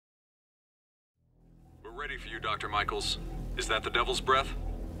ready for you, Dr. Michaels. Is that the Devil's Breath?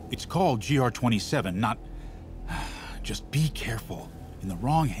 It's called GR27, not... Just be careful. In the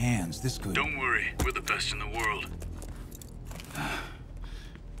wrong hands, this could... Don't worry, we're the best in the world.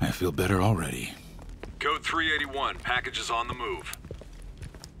 I feel better already. Code 381, package is on the move.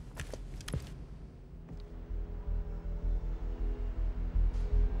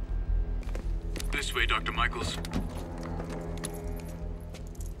 This way, Dr. Michaels.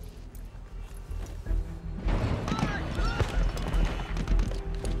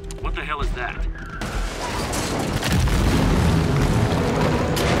 What the hell is that?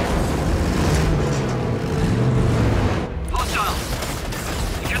 Hostile!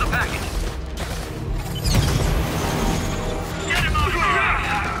 Secure the package! Get him out here!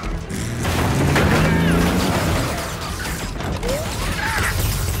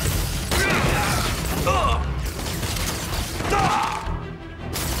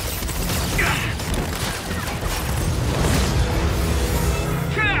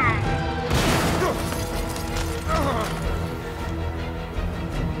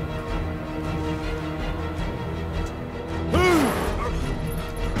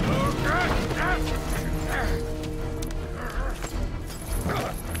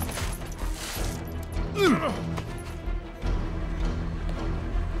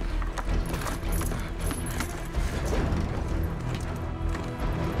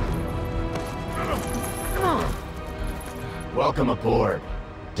 Welcome aboard,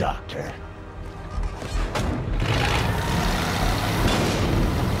 Doctor.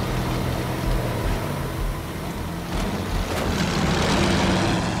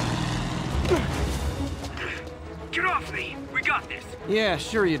 Get off me! We got this! Yeah,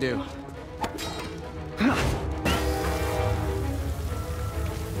 sure you do.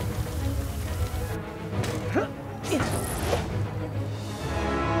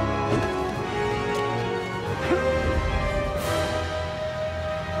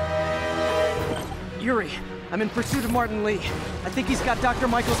 Yuri, I'm in pursuit of Martin Lee. I think he's got Dr.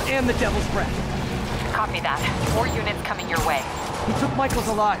 Michaels and the Devil's Breath. Copy that. More units coming your way. He took Michaels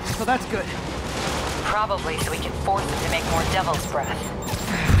alive, so that's good. Probably so we can force him to make more Devil's Breath.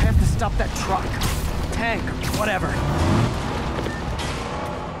 I have to stop that truck. Tank, whatever.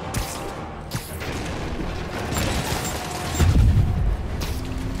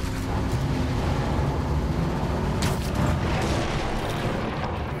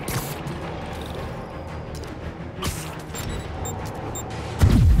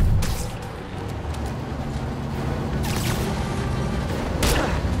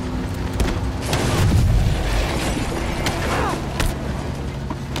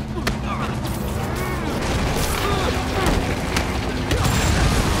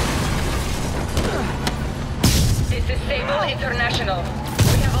 International.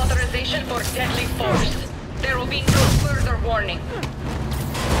 We have authorization for deadly force. There will be no further warning.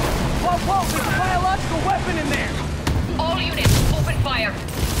 Whoa, whoa! There's a biological weapon in there! All units, open fire!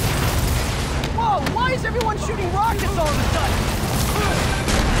 Whoa! Why is everyone shooting rockets all of a sudden?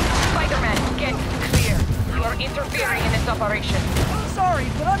 Spider-Man, get clear. You are interfering in this operation. Sorry,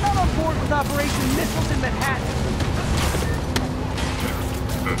 but I'm not on board with Operation Missiles in Manhattan.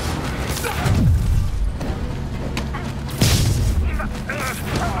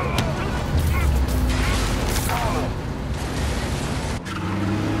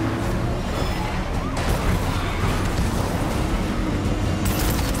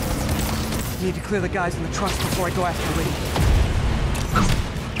 Need to clear the guys in the trucks before I go after Lee.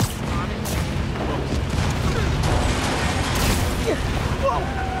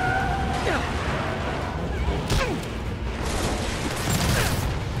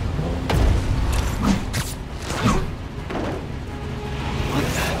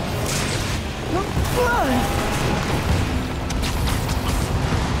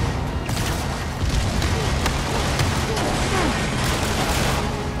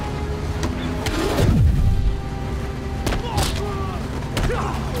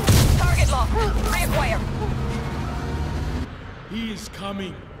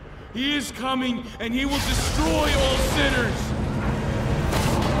 He is coming, and he will destroy all sinners!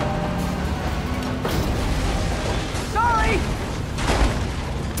 Sorry!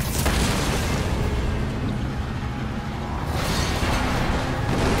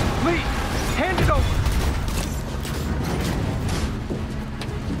 Lee, hand it over!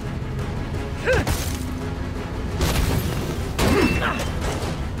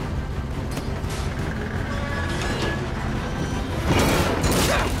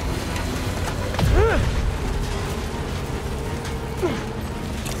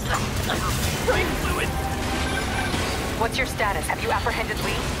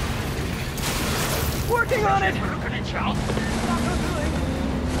 Working on it!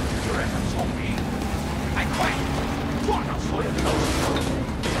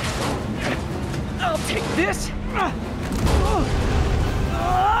 I'll take this!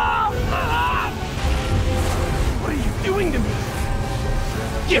 What are you doing to me?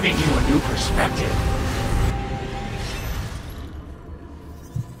 Giving you a new perspective.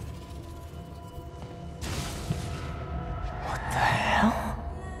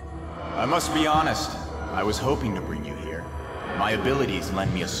 I must be honest, I was hoping to bring you here. My abilities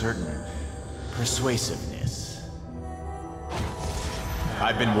lend me a certain persuasiveness.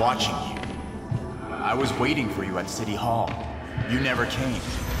 I've been watching you. I was waiting for you at City Hall. You never came.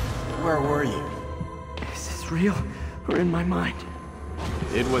 Where were you? Is this real or in my mind?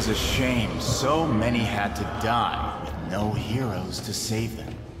 It was a shame so many had to die with no heroes to save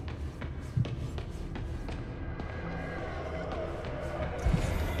them.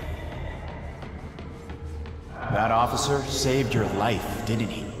 That officer saved your life, didn't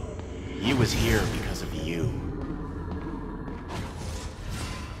he? He was here because of you.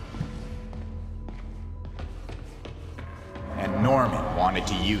 And Norman wanted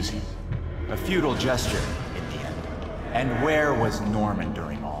to use him. A futile gesture, in the end. And where was Norman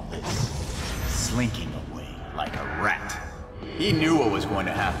during all this? Slinking away like a rat. He knew what was going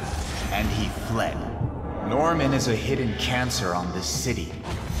to happen, and he fled. Norman is a hidden cancer on this city.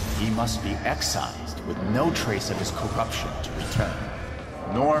 He must be excised with no trace of his corruption to return.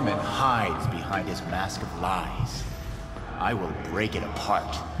 Norman hides behind his mask of lies. I will break it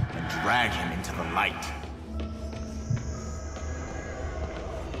apart and drag him into the light.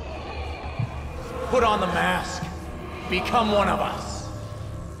 Put on the mask. Become one of us.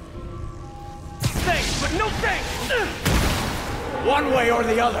 Thanks, but no thanks! One way or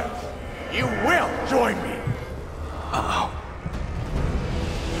the other, you will join me. Uh-oh.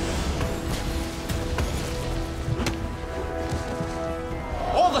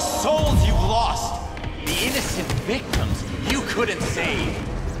 All the souls you've lost, the innocent victims you couldn't save.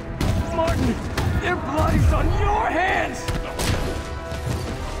 Martin, their blood is on your hands!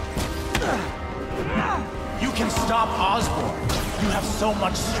 You can stop Osborn. You have so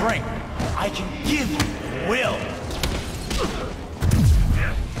much strength. I can give you will.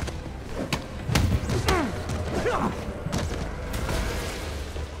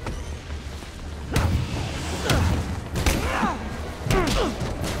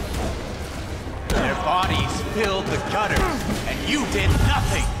 Their bodies filled the gutters, and you did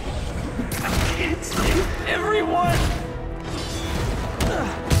nothing. It's everyone!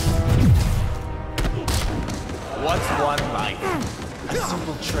 What's one life? A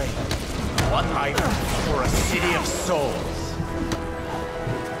simple trade. One life for a city of souls.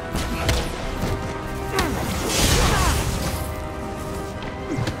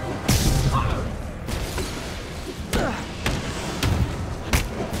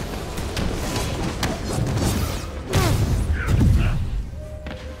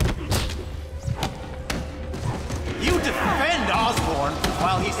 You defend Osborn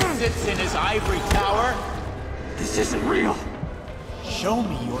while he sits in his ivory tower? This isn't real. Show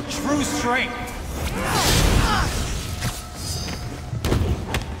me your true strength!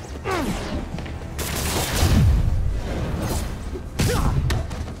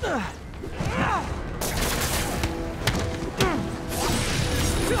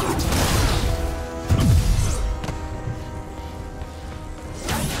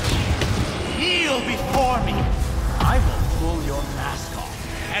 Kneel before me! I will pull your mask off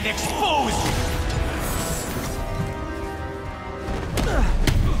and expose you!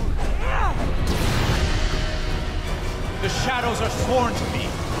 The shadows are sworn to me,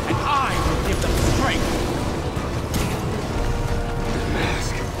 and I will give them strength.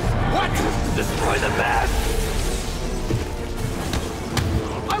 Mask. What? Destroy the mask!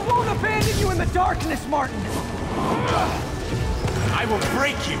 I won't abandon you in the darkness, Martin! I will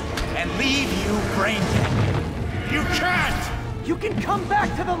break you and leave you brain dead. You can't! You can come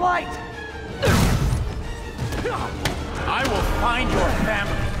back to the light! I will find your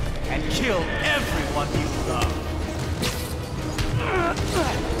family and kill everyone you love.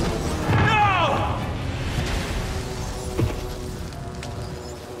 No!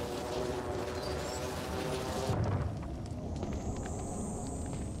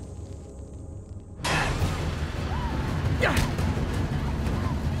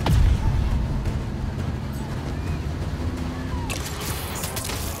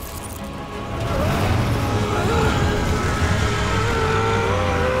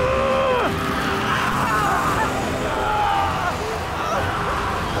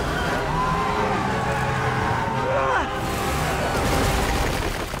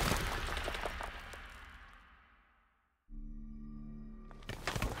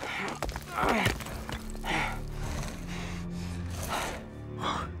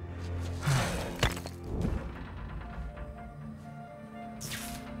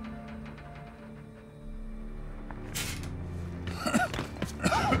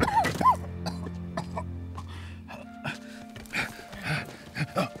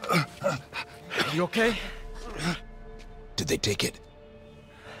 You okay? Did they take it?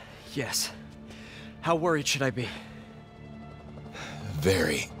 Yes. How worried should I be?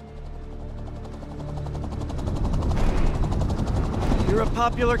 Very. You're a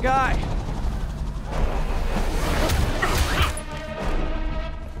popular guy.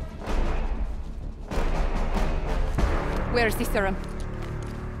 Where's the serum?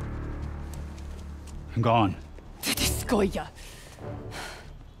 I'm gone. This Goya.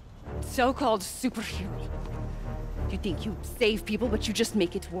 So-called superhero. You think you save people, but you just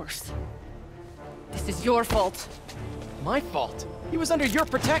make it worse. This is your fault. My fault? He was under your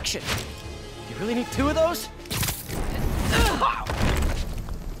protection. You really need 2 of those?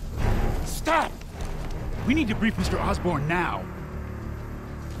 Stop! We need to brief Mr. Osborn now.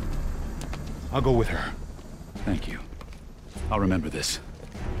 I'll go with her. Thank you. I'll remember this.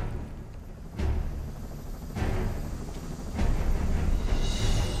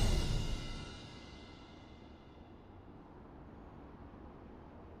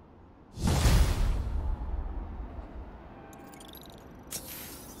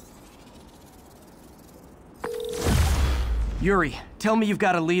 Yuri, tell me you've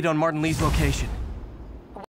got a lead on Martin Lee's location.